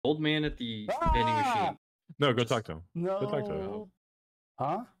Old man at the vending machine. No, go talk to him. No. Go talk to him.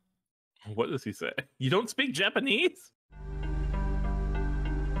 Huh? What does he say? You don't speak Japanese?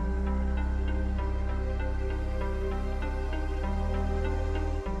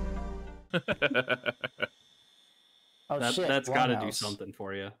 Oh shit! That's got to do house. something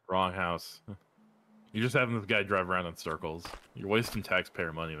for you. Wrong house. You're just having this guy drive around in circles. You're wasting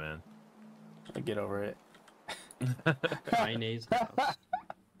taxpayer money, man. I get over it. Chinese house.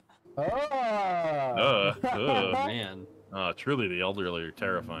 Oh. Man. Truly the elderly are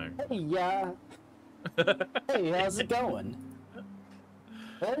terrifying. Hey, yeah. Hey, how's it going?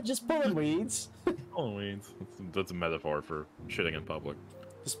 Just pulling weeds. Pulling weeds. That's a metaphor for shitting in public.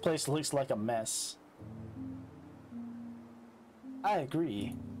 This place looks like a mess. I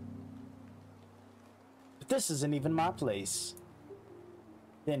agree. But this isn't even my place.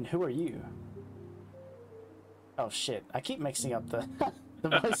 Then who are you? Oh shit, I keep mixing up the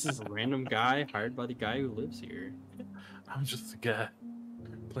voices. A random guy hired by the guy who lives here. I'm just a guy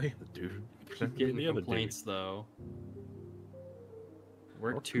playing the dude. Keep getting the complaints though.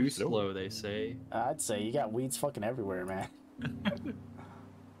 We're too slow, they say. I'd say you got weeds fucking everywhere, man.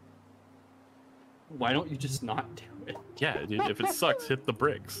 Why don't you just not do it? Yeah, dude, if it sucks, hit the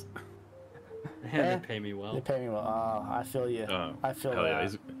bricks. Yeah, they pay me well. They pay me well. Oh, I feel you. I feel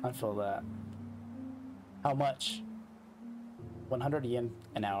that. Yeah, I feel that. How much? 100 yen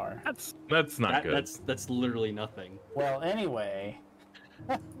an hour. That's not good. That's literally nothing. Well, anyway.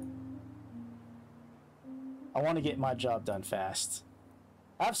 I want to get my job done fast.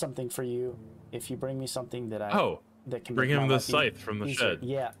 I have something for you if you bring me something that that can bring him the scythe from the easier.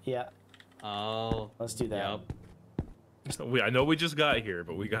 shed. Yeah. Oh. Let's do that. Yep. I know we just got here,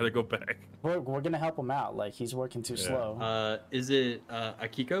 but we gotta go back. We're gonna help him out. Like he's working too slow. Is it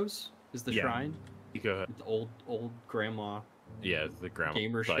Akiko's? Is the shrine? You go ahead. It's old grandma. Yeah, it's the grandma.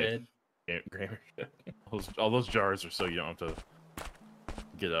 Gamer scythe. shed. Gamer shed. All those jars are so you don't have to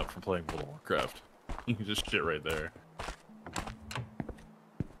get up from playing World of Warcraft. You can just shit right there.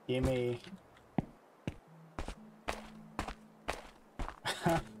 Give me.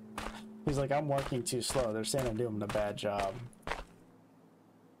 He's like, I'm working too slow. They're saying I'm doing a bad job.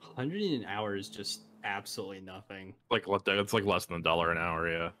 100 an hour is just absolutely nothing. It's like less than $1 an hour,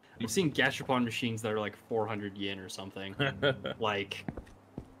 yeah. I've seen gashapon machines that are like 400 yen or something. Like,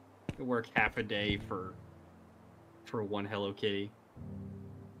 you work half a day for one Hello Kitty.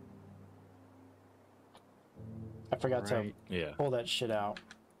 I forgot to pull that shit out.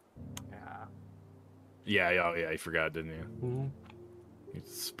 Yeah. Yeah, you forgot, didn't you? Mm-hmm. You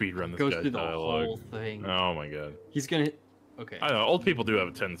speed run this Goes guy's through the dialogue. whole thing. Oh my god. He's gonna. Okay. I know old people do have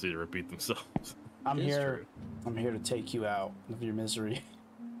a tendency to repeat themselves. I'm here to take you out of your misery.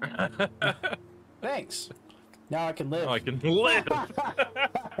 Thanks. Now I can live. Now I can live.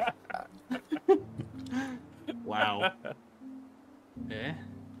 Wow. Eh?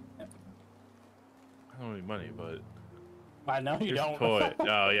 I don't have any money, but I know you don't. A toy.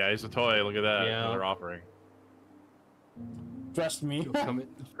 Oh yeah, here's a toy. Look at that. Yeah. Another offering. Trust me.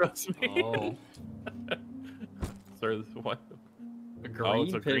 Trust me. Oh. Sorry, what? A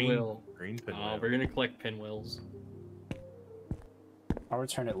green pinwheel. Green pinwheel. Oh, we're gonna collect pinwheels. I'll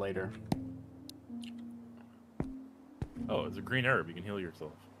return it later. Oh, it's a green herb. You can heal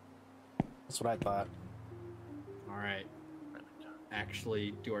yourself. That's what I thought. All right.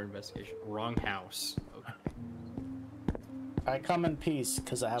 Actually, do our investigation. Wrong house. Okay. I come in peace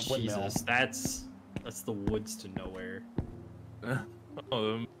because I have windmill. Jesus, that's the woods to nowhere.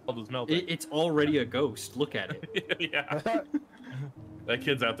 Oh, all this melting. It's already a ghost. Look at it. Yeah. That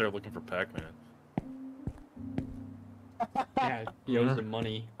kid's out there looking for Pac-Man. Yeah, he owes him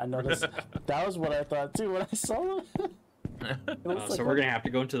money. I noticed. That was what I thought too when I saw him. So we're gonna have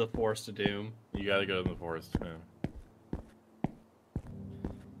to go into the Forest of Doom. You gotta go to the forest. Yeah.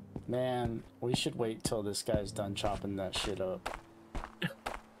 Man, we should wait till this guy's done chopping that shit up.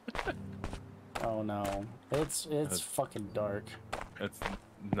 Oh no, it's fucking dark. It's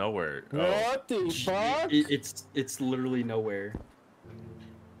nowhere. What the fuck? It's literally nowhere.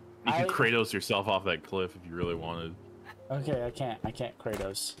 You can Kratos yourself off that cliff if you really wanted. Okay, I can't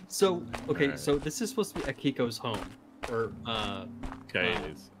Kratos. So okay, Right. so this is supposed to be Akiko's home, or Okay.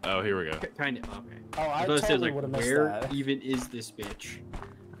 Oh, here we go. kind of. Okay. Oh, I was totally like, would have missed where that. even is this bitch?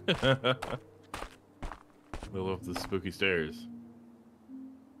 Middle of the spooky stairs.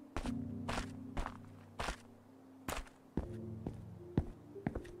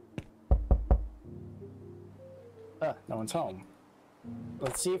 No one's home.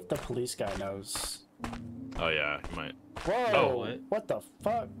 Let's see if the police guy knows. Oh yeah, you might. Whoa! Oh, what the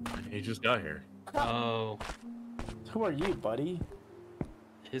fuck? He just got here. Oh. Who are you, buddy?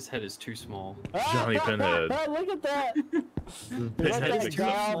 His head is too small. Johnny Pinhead. Look at that. His like head that is too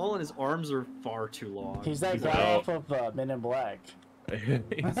guy- small and his arms are far too long. He's that guy off of Men in Black. He's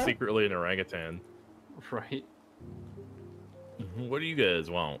secretly an orangutan. Right? What do you guys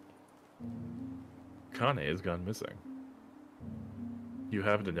want? Kane has gone missing. You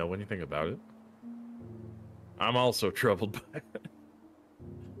happen to know anything about it? I'm also troubled by it.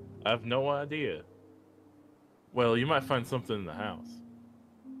 I have no idea. Well, you might find something in the house.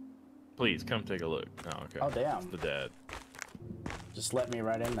 Please, come take a look. Oh, okay. Oh, damn. The dad. Just let me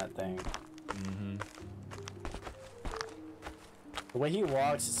right in that thing. Mm-hmm. The way he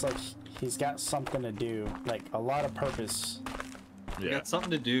walks, it's like he's got something to do. Like, a lot of purpose. He Yeah. got something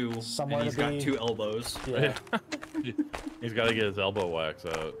to do, Somewhere and he's to got be. 2 elbows. Yeah. He's got to get his elbow wax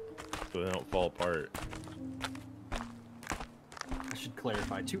out so they don't fall apart. I should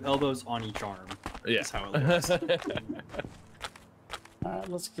clarify, 2 elbows on each arm. Yeah. That's how it looks. Alright,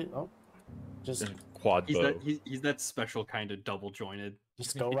 let's get... Oh. Just Quad bow. He's that special kind of double jointed.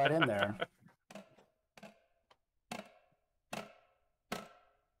 just go right in there.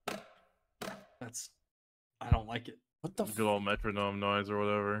 I don't like it. What the Good old metronome noise or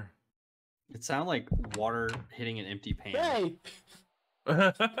whatever. It sounds like water hitting an empty pan. Hey!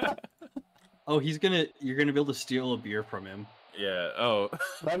 Oh, you're gonna be able to steal a beer from him. Yeah. Oh.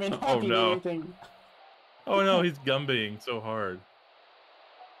 I mean, Oh, happy no. anything. Oh no, he's Gumbying so hard.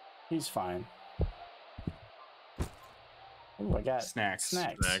 He's fine. Oh, I got Snacks.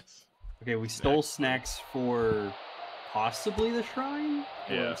 Snacks. Okay, we stole snacks for possibly the shrine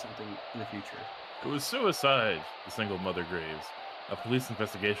Yeah. or something in the future. It was suicide, the single mother grieves. A police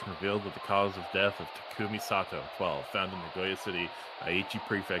investigation revealed that the cause of death of Takumi Sato, 12, found in Nagoya City, Aichi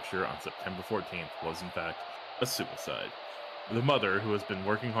Prefecture on September 14th, was in fact a suicide. The mother, who has been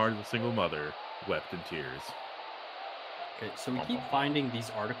working hard as a single mother, wept in tears. Okay, so we keep finding these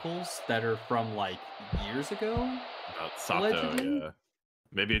articles that are from like years ago. About Sato, Allegedly? yeah.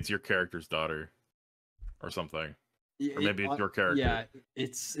 Maybe it's your character's daughter. Or something. Yeah, Or maybe it's your character. Yeah,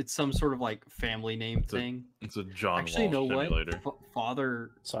 it's some sort of like family name It's a thing. It's a John Actually, you know Walsh what?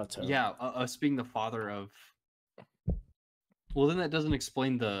 simulator. Sato. Yeah, us being the father of. Well, then that doesn't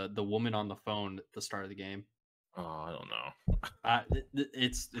explain the woman on the phone at the start of the game. Oh, I don't know.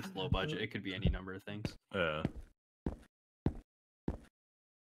 It's low budget. It could be any number of things. Yeah.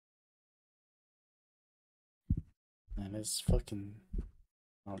 Man, it's fucking...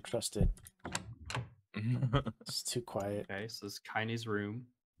 I don't trust it. It's too quiet. Okay, so this is Kaine's room.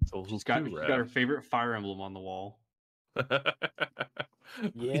 So She's got her favorite Fire Emblem on the wall.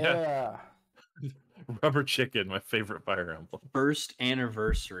 Yeah. Rubber Chicken, my favorite Fire Emblem. First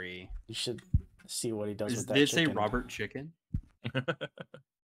anniversary. You should see what he does with that Did it say chicken. Robert Chicken?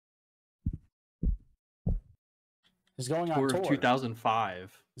 He's going on Tour tour. of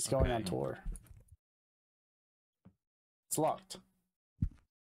 2005. He's going on Okay. tour. It's locked.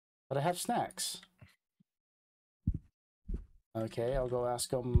 But I have snacks. Okay, I'll go ask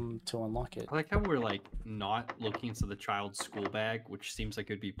him to unlock it. I like how we're like not looking into the child's school bag, which seems like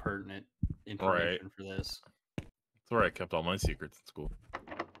it would be pertinent information for this. It's where I kept all my secrets in school.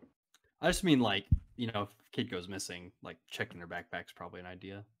 I just mean like, you know, if a kid goes missing, like checking their backpack's probably an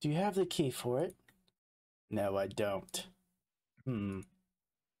idea. Do you have the key for it? No, I don't.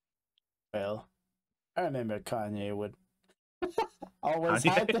 Well, I remember Kanye would always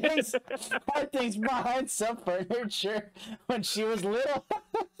hide things behind some furniture when she was little.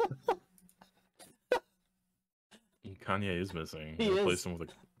 Kanye is missing. He Replace is. him with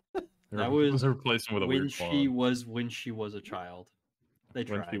a. That was replace him with a when weird she song. was a child. They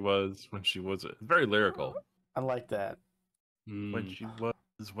When tried. she was very lyrical. I like that. When she was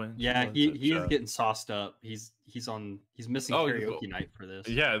when she Yeah, was he a is child. getting sauced up. He's missing Oh, karaoke night for this.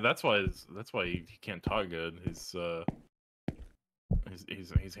 Yeah, that's why he can't talk good. He's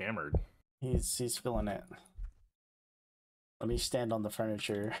hammered. He's feeling it. Let me stand on the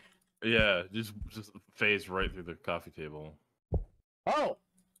furniture. Yeah, just phase right through the coffee table. Oh,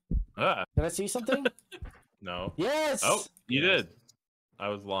 Ah, did I see something? no. Yes. Oh, you Yes. did. I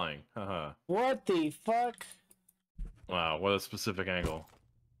was lying. Haha. What the fuck? Wow, what a specific angle.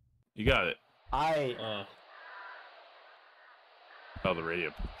 You got it. I Oh, the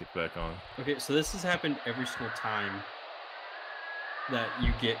radio kicked back on. Okay, so this has happened every single time that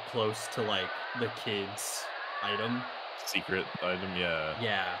you get close to like the kid's item. Secret item, yeah.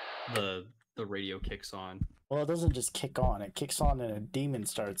 Yeah, the radio kicks on. well, it doesn't just kick on. It kicks on and a demon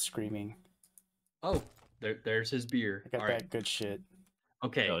starts screaming. Oh, there's his beer. I got All that right. good shit.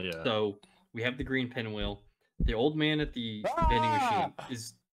 Okay, Hell yeah. so we have the green pinwheel. The old man at the vending machine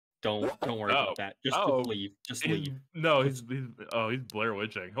is Don't worry about that. Just leave. Just leave. No, he's Blair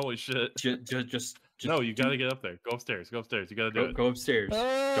Witching. Holy shit. Just no, you gotta get up there. Go upstairs. Go upstairs. You gotta do it. Go upstairs.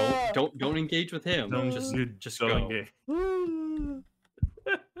 Don't engage with him. Just go. Engage.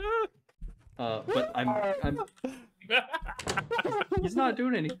 But I'm he's not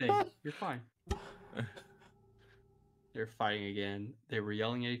doing anything. You're fine. They're fighting again. They were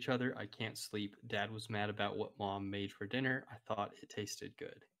yelling at each other. I can't sleep. Dad was mad about what Mom made for dinner. I thought it tasted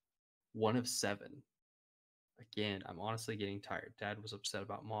good. 1 of 7. Again, I'm honestly getting tired. Dad was upset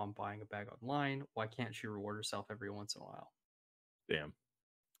about Mom buying a bag online. Why can't she reward herself every once in a while? Damn.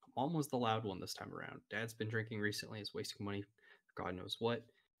 Mom was the loud one this time around. Dad's been drinking recently. Is wasting money for God knows what.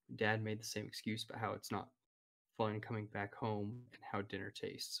 Dad made the same excuse about how it's not fun coming back home and how dinner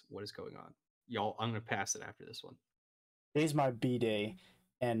tastes. What is going on? Y'all, I'm going to pass it after this one. Today's my B-day,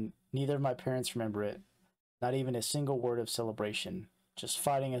 and neither of my parents remember it. Not even a single word of celebration. Just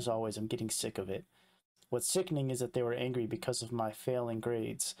fighting as always. I'm getting sick of it. What's sickening is that they were angry because of my failing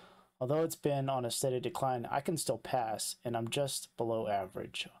grades. Although it's been on a steady decline, I can still pass, and I'm just below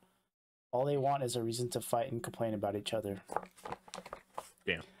average. All they want is a reason to fight and complain about each other.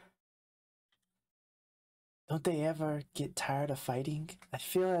 Damn. Don't they ever get tired of fighting? I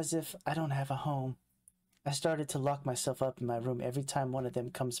feel as if I don't have a home. I started to lock myself up in my room every time one of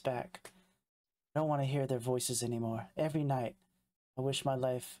them comes back. I don't want to hear their voices anymore. Every night, I wish my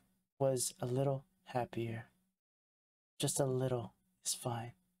life was a little happier. Just a little is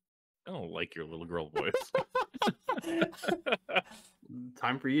fine. I don't like your little girl voice.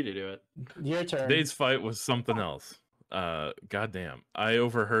 Time for you to do it. Your turn. Today's fight was something else. Goddamn. I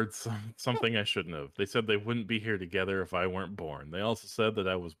overheard something I shouldn't have. They said they wouldn't be here together if I weren't born. They also said that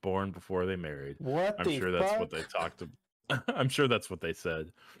I was born before they married. I'm sure that's what they talked about. I'm sure that's what they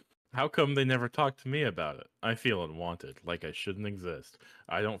said. How come they never talked to me about it? I feel unwanted, like I shouldn't exist.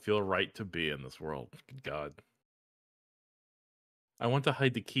 I don't feel right to be in this world. Good God. I want to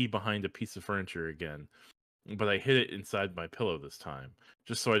hide the key behind a piece of furniture again, but I hid it inside my pillow this time.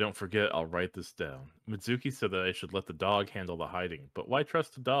 Just so I don't forget, I'll write this down. Mitsuki said that I should let the dog handle the hiding, but why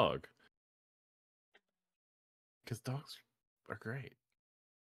trust a dog? Because dogs are great.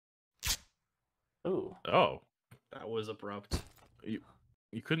 Ooh. Oh. That was abrupt.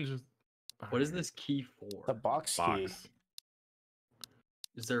 You couldn't just... What is this key for? The box key.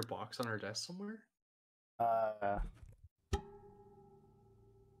 Is there a box on our desk somewhere? No.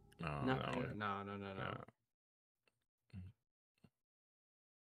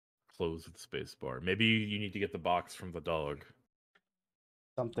 Close with the space bar. Maybe you need to get the box from the dog.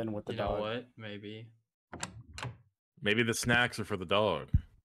 Something with the dog. You know what? Maybe. Maybe the snacks are for the dog.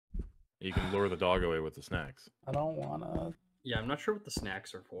 You can lure the dog away with the snacks. I don't wanna. Yeah, I'm not sure what the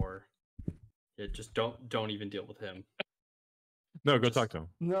snacks are for. Yeah, just don't even deal with him. No, go talk to him.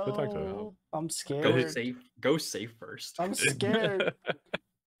 No, go talk to him. I'm scared. Go safe first. I'm scared.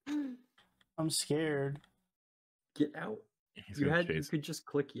 I'm scared. Get out. You could just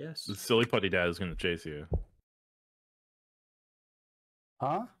click yes. The silly putty dad is going to chase you.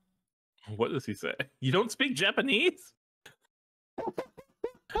 Huh? What does he say? You don't speak Japanese?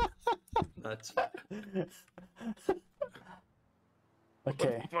 That's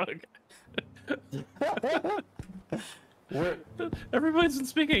okay. Everybody's been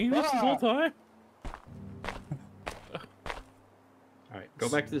speaking English this whole time. Alright, go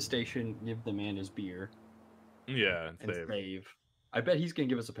back to the station, give the man his beer. Yeah, and save. I bet he's going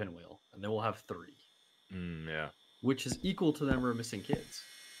to give us a pinwheel, and then we'll have 3. Yeah. Which is equal to the number of missing kids.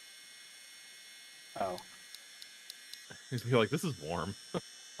 Oh. He's gonna be like, this is warm.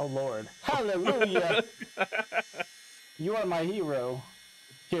 Oh, Lord. Hallelujah! You are my hero.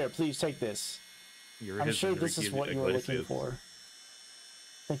 Here, please take this. I'm sure this is what you were looking for.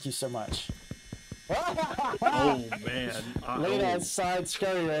 Thank you so much. Oh, man. Look at that side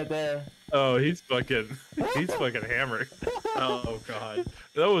scurry right there. Oh, he's fucking hammered. Oh, God.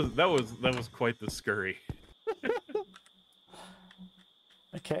 That was quite the scurry.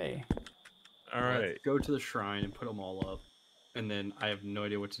 Okay. All right. Let's go to the shrine and put them all up. And then I have no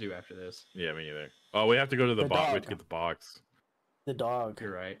idea what to do after this. Yeah, me neither. Oh, we have to go to the box. We have to get the box. The dog.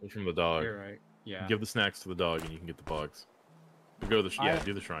 You're right. It's from the dog. You're right. Yeah. Give the snacks to the dog, and you can get the box. Go to the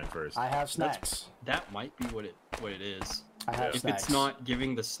do the shrine first. I have snacks. That might be what it is. I have if snacks. It's not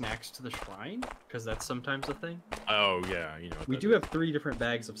giving the snacks to the shrine, because that's sometimes a thing. Oh yeah, you know. We do have 3 different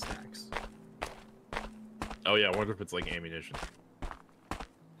bags of snacks. Oh yeah, I wonder if it's like ammunition.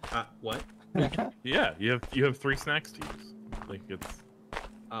 What? Yeah, you have 3 snacks to use. Like it's.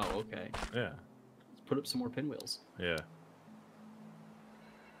 Oh, okay. Yeah. Let's put up some more pinwheels. Yeah.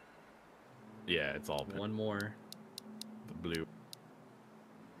 Yeah, it's all one more. The blue.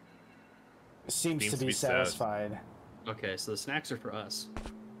 Seems to be satisfied. Okay, so the snacks are for us.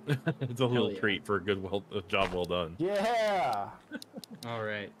 It's a little yeah. treat for a job well done. Yeah. All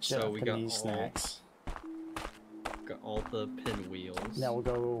right, so we got snacks. Got all the pinwheels. Now we'll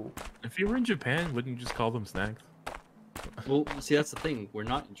go. If you were in Japan, wouldn't you just call them snacks? Well, see, that's the thing. We're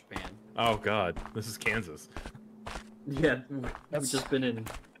not in Japan. Oh God, this is Kansas. Yeah, we've just been in.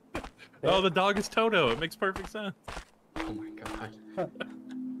 Oh, the dog is Toto. It makes perfect sense. Oh my God.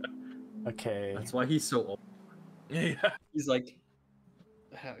 Okay. That's why he's so old. Yeah. He's like,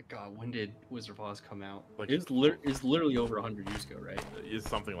 God, when did Wizard of Oz come out? Like It's literally over 100 years ago, right? It's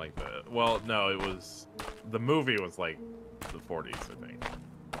something like that. Well, no, it was the movie was like the 40s, I think.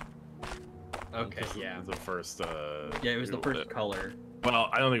 Okay, yeah. The first. Yeah, it was the first color. Well,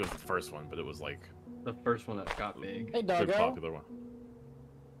 I don't think it was the first one, but it was like the first one that got big. Hey, doggo. Good popular one.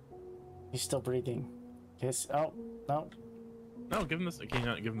 He's still breathing. Yes. Oh no. No, give him this. Can you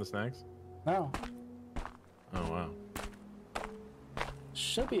not give him the snacks? No. Oh wow.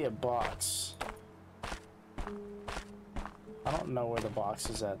 Should be a box. I don't know where the box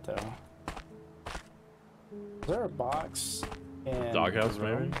is at though. Is there a box in Doghouse, the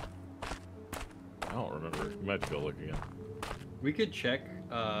room? maybe? I don't remember. You might have to go look again. We could check.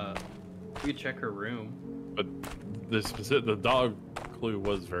 We could check her room. But the dog clue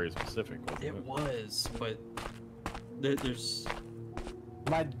was very specific. Wasn't It was, but there's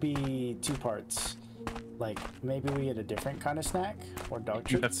might be two parts. Like maybe we get a different kind of snack or dog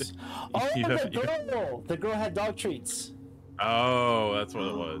treats. The girl had dog treats. Oh, that's what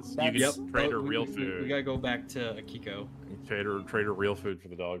it was. You could trade her real food. We gotta go back to Akiko. Trade her real food for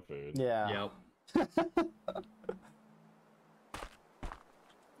the dog food. Yeah. Yep.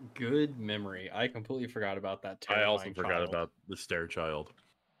 Good memory. I completely forgot about that. I also forgot about the stare child.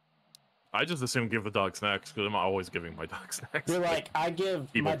 I just assume give the dog snacks because I'm always giving my dog snacks. You're like, I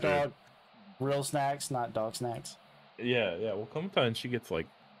give my dog real snacks, not dog snacks. Yeah, yeah. Well, Clementine, she gets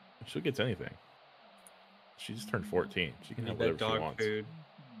anything. She just turned 14. She can have whatever dog she wants. Food.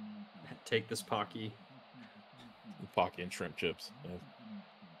 Take this Pocky. Pocky and shrimp chips. Yeah.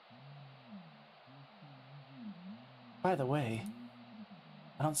 By the way,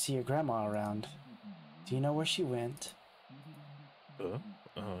 I don't see your grandma around. Do you know where she went?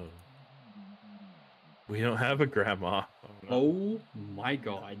 We don't have a grandma. Oh my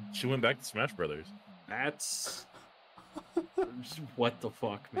God. She went back to Smash Brothers. That's... What the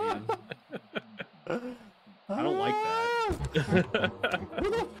fuck, man? I don't like that.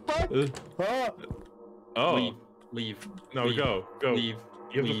 Oh. Leave. No, leave, go. Leave.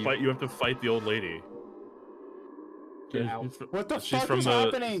 You have to fight the old lady. Get out. What the fuck is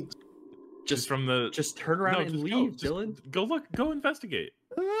happening? Just turn around and leave, Dillon. Go investigate.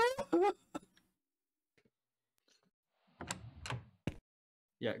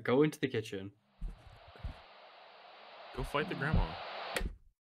 Yeah, go into the kitchen. Go fight the grandma.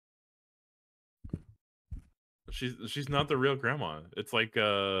 She's not the real grandma. It's like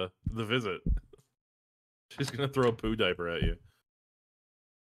The Visit. She's gonna throw a poo diaper at you.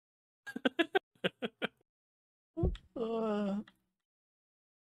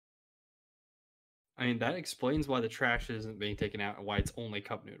 I mean, that explains why the trash isn't being taken out and why it's only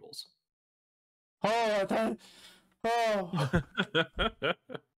cup noodles. Oh.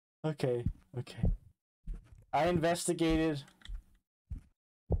 Okay. I investigated.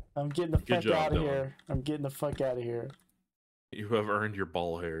 I'm getting the fuck out of here. I'm getting the fuck out of here. You have earned your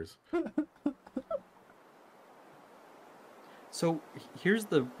ball hairs. So, here's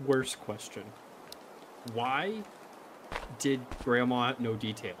the worst question. Why did Grandma know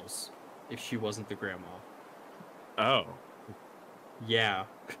details if she wasn't the grandma? Oh. Yeah.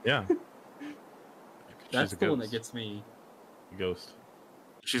 Yeah. That's the one that gets me. A ghost.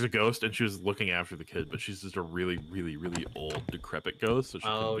 She's a ghost, and she was looking after the kid, but she's just a really, really, really old, decrepit ghost. So she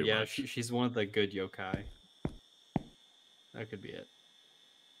couldn't do much. She's one of the good yokai. That could be it.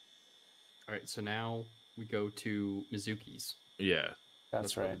 All right, so now we go to Mizuki's. Yeah.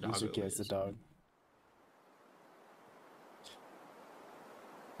 That's right. Mizuki is the dog.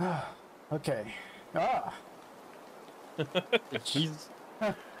 Okay. He's...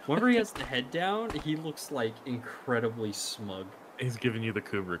 Whenever he has the head down, he looks like incredibly smug. He's giving you the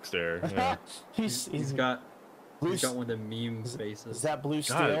Kubrick stare. Yeah. he's got one of the meme faces. Is that blue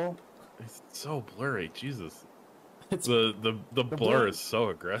steel? It's so blurry. Jesus. The blur is so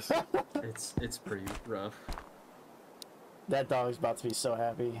aggressive. It's pretty rough. That dog's about to be so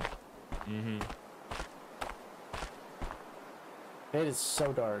happy. Mm-hmm. It is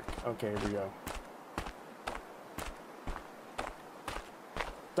so dark. Okay, here we go.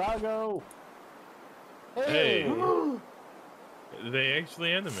 Doggo! Hey! They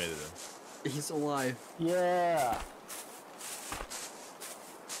actually animated him. He's alive. Yeah.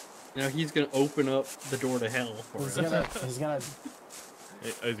 Now he's gonna open up the door to hell for He's us. gonna. He's gonna.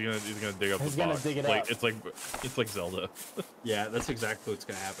 He's gonna dig up He's the gonna box. dig it like, up. It's like Zelda. Yeah, that's exactly what's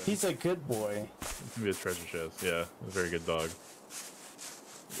gonna happen. He's a good boy. It's gonna be a treasure chest. Yeah, a very good dog.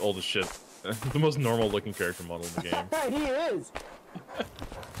 Old as shit. The most normal looking character model in the game. He is.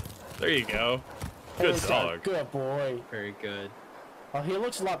 There you go. Good He's a dog. good boy. Very good. Oh, he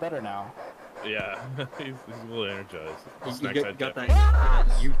looks a lot better now. Yeah, he's a little energized. You Snack side got tap.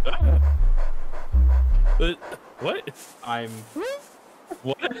 that you. What? I'm.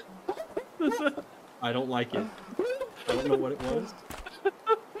 What? I don't like it. I don't know what it was.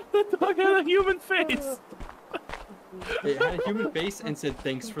 The dog had a human face. It had a human face and said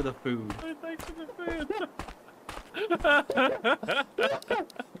thanks for the food. Thanks for the food.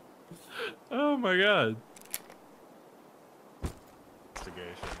 Oh my god.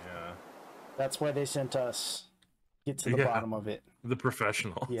 Investigation, yeah. That's why they sent us. Get to the bottom of it. The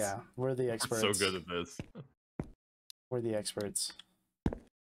professionals. Yeah, we're the experts. So good at this. We're the experts.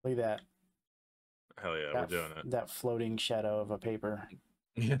 Look at that. Hell yeah, That we're doing it. That floating shadow of a paper.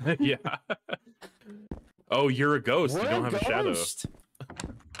 Yeah. Oh, you're a ghost. You don't have a shadow.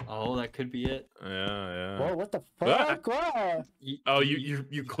 Oh, that could be it. Yeah. Whoa, what the fuck? Ah! Oh, you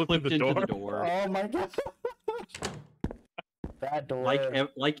clipped Flipped the into door. the door. Oh my god. That door.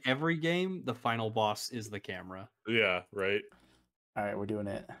 Like every game, the final boss is the camera. Yeah, right. Alright, we're doing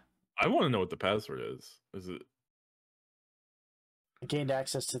it. I want to know what the password is. Is it? I gained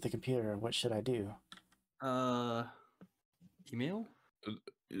access to the computer. What should I do? Email?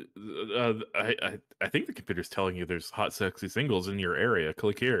 I think the computer's telling you there's hot, sexy singles in your area.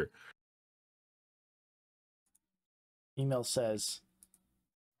 Click here. Email says,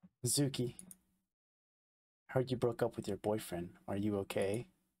 Zuki, heard you broke up with your boyfriend. Are you okay?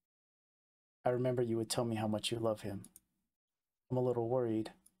 I remember you would tell me how much you love him. I'm a little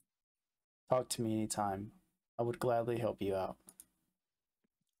worried. Talk to me anytime. I would gladly help you out.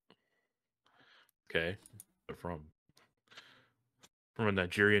 Okay. From a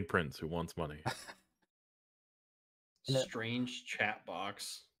Nigerian prince who wants money. Strange chat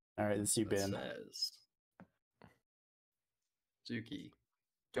box. All right, let's see, Ben. Says, Zuki,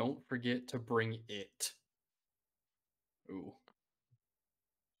 don't forget to bring it. Ooh.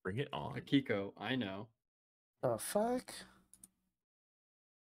 Bring it on. Akiko, I know. The fuck?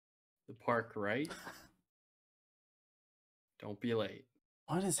 The park, right? Don't be late.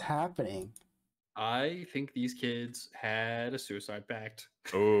 What is happening? I think these kids had a suicide pact.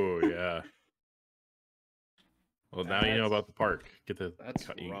 Oh yeah. Well, now you know about the park. Get the. That's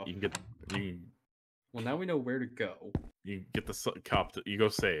you rough. can get. Well, now we know where to go. You get the cop. You go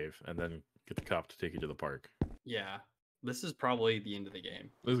save, and then get the cop to take you to the park. Yeah, this is probably the end of the game.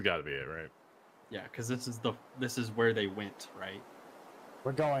 This has got to be it, right? Yeah, because this is where they went, right?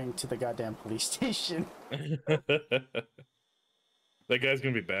 We're going to the goddamn police station. That guy's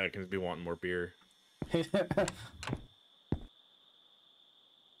gonna be back and he's be wanting more beer. All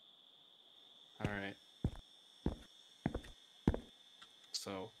right.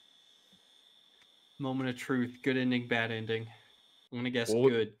 So, moment of truth. Good ending, bad ending. I'm gonna guess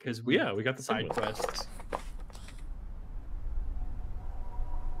good because we got the side quests.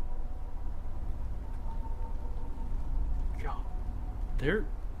 God,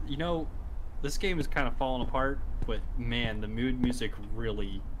 this game is kind of falling apart. But man, the mood music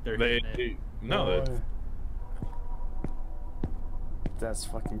really That's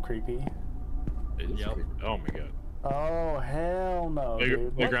fucking creepy. It is Yep. creepy. Oh my god. Oh hell no,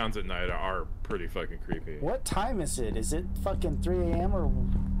 dude. Playgrounds at night are pretty fucking creepy. What time is it? Is it fucking 3 a.m. or?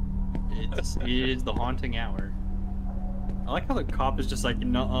 it is the haunting hour. I like how the cop is just like,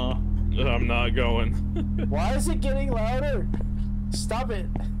 nuh-uh. I'm not going. Why is it getting louder? Stop it.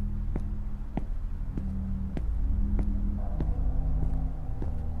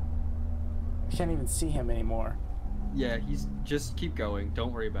 I can't even see him anymore. Yeah, he's just keep going.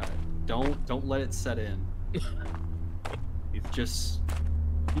 Don't worry about it. Don't let it set in. He's just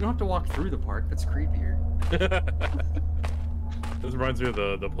you don't have to walk through the park. That's creepier. This reminds me of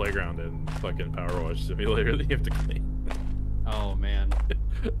the playground in fucking Power Wash Simulator that you have to clean. Oh man,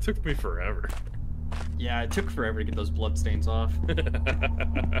 it took me forever. Yeah, it took forever to get those blood stains off.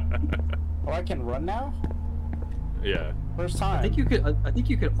 Oh, I can run now? Yeah. First time. I think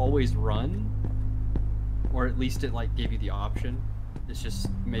you could always run, or at least it like gave you the option. It's just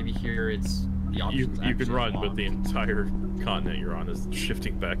maybe here it's the option. You can run, but the entire continent you're on is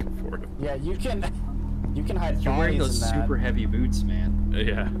shifting back and forth. Yeah, you can hide You're wearing bodies those in that. super heavy boots, man.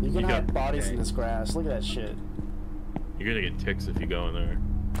 Yeah. You can hide bodies in this grass. Look at that shit. You're gonna get ticks if you go in there.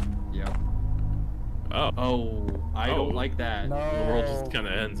 Yep. Oh, I don't like that. No. The world just kind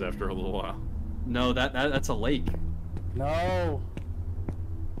of ends after a little while. No, that's a lake. No.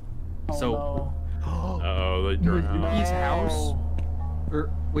 Oh, So- no. Oh, they drowned. Mizuki's house? No. Or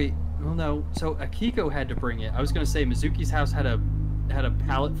wait, well no. So Akiko had to bring it. I was gonna say Mizuki's house had a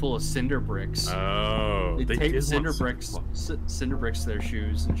pallet full of cinder bricks. Oh, They they taped did cinder want cinder bricks to their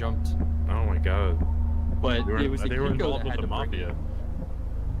shoes and jumped. Oh my god. But They were, it was they were Akiko involved that with had the to bring mafia. it,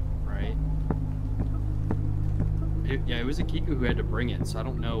 right? Yeah, it was Akiko who had to bring it, so I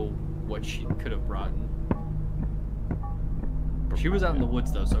don't know what she could have brought. She was out in the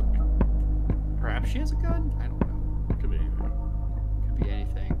woods though, so perhaps she has a gun. I don't know. Could be anything. Could be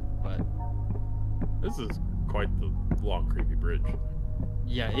anything, but This is quite the long, creepy bridge.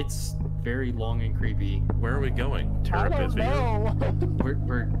 yeah, it's very long and creepy. Where are we going? I don't know.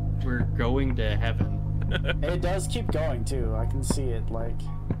 We're going to heaven. It does keep going too. I can see it like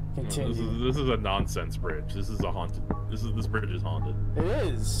continue. This is a nonsense bridge. This is a haunted. This bridge is haunted. It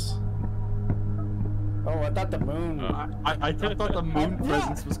is. Oh, I thought the moon. I thought the moon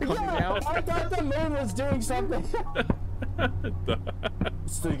presence was coming out. I thought the moon was doing something.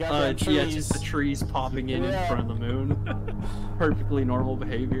 It's the goddamn trees. Yeah, just the trees popping in front of the moon. Perfectly normal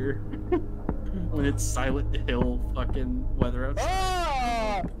behavior. When it's Silent Hill fucking weather outside.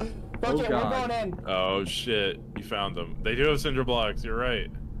 Ah! Okay, we're God. going in. Oh shit! You found them. They do have cinder blocks. You're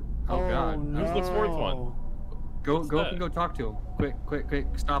right. Oh god. No. Who's the fourth one? Go What's up that? and go talk to him. Quick,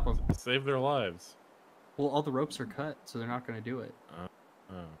 stop him. Save their lives. Well, all the ropes are cut, so they're not gonna do it.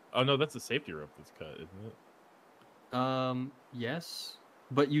 Oh no, that's a safety rope that's cut, isn't it? Yes.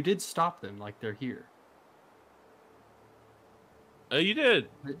 But you did stop them, like they're here. You did.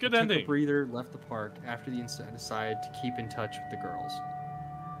 They Good took ending. a breather, left the park. After the incident, decided to keep in touch with the girls.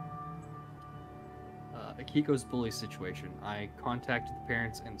 Akiko's bully situation. I contacted the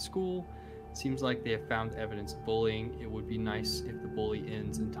parents and the school. Seems like they have found evidence of bullying. It would be nice if the bully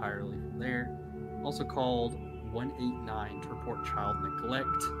ends entirely from there. Also called 189 to report child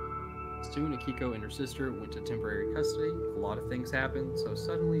neglect. Soon, Akiko and her sister went to temporary custody. A lot of things happened, so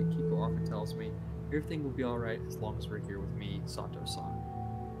suddenly Akiko often tells me, everything will be alright as long as we're here with me, Sato-san.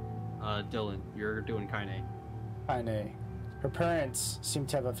 Dillon, you're doing Kaine. Kaine. Her parents seem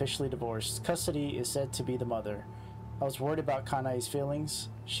to have officially divorced. Custody is said to be the mother. I was worried about Kaine's feelings.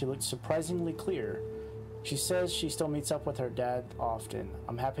 She looked surprisingly clear. She says she still meets up with her dad often.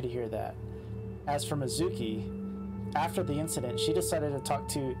 I'm happy to hear that. As for Mizuki, after the incident, she decided to talk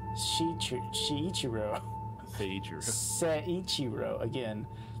to Seiichiro again.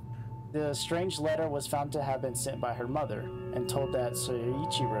 The strange letter was found to have been sent by her mother and told that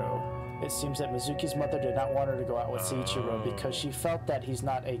Seiichiro. It seems that Mizuki's mother did not want her to go out with Seiichiro because she felt that he's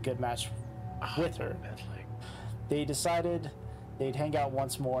not a good match with her. They decided they'd hang out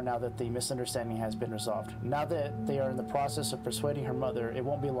once more now that the misunderstanding has been resolved. Now that they are in the process of persuading her mother, it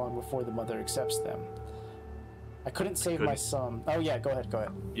won't be long before the mother accepts them. I couldn't save my son. Oh yeah, go ahead.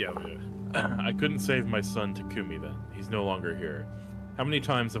 Yeah. I couldn't save my son Takumi then. He's no longer here. How many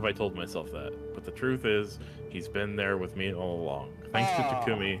times have I told myself that? But the truth is, he's been there with me all along. Thanks to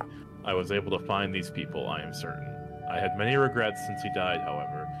Takumi, I was able to find these people, I am certain. I had many regrets since he died,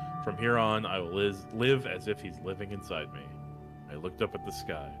 however. From here on, I will live as if he's living inside me. I looked up at the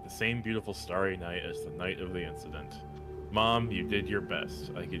sky, the same beautiful starry night as the night of the incident. Mom, you did your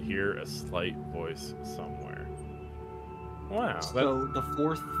best. I could hear a slight voice somewhere. Wow. So the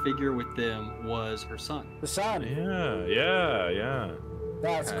fourth figure with them was her son. The son. Yeah.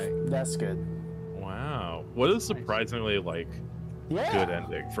 That's good. Wow. What a surprisingly good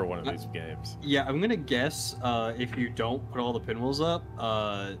ending for one of these games. Yeah, I'm gonna guess if you don't put all the pinwheels up,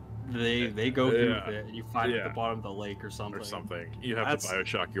 they go through it and you find it at the bottom of the lake or something. You have to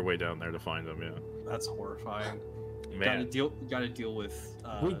BioShock your way down there to find them. Yeah. That's horrifying. Man. Gotta deal with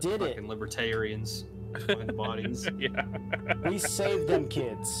We did it. fucking libertarians behind the bodies. Yeah. We saved them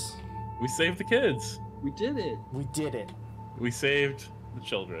kids. We saved the kids. We did it. We did it. We saved the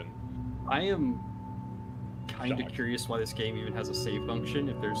children. I am kind of curious why this game even has a save function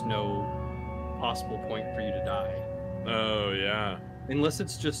if there's no possible point for you to die. Oh yeah. Unless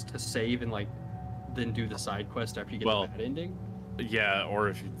it's just to save and then do the side quest after you get the bad ending. Yeah, or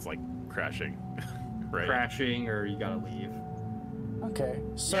if it's crashing. Right. Crashing or you gotta leave. Okay,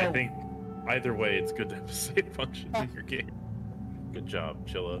 so I think either way, it's good to have a save function in your game. Good job,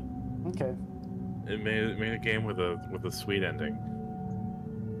 Chilla. Okay. It made a game with a sweet ending.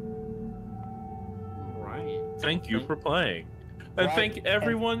 Right. Thank you for playing, and thank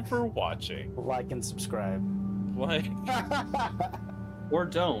everyone for watching. Like and subscribe. Like. Or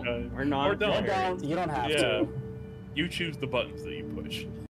don't. Or not. Or don't. You don't have to. You choose the buttons that you push.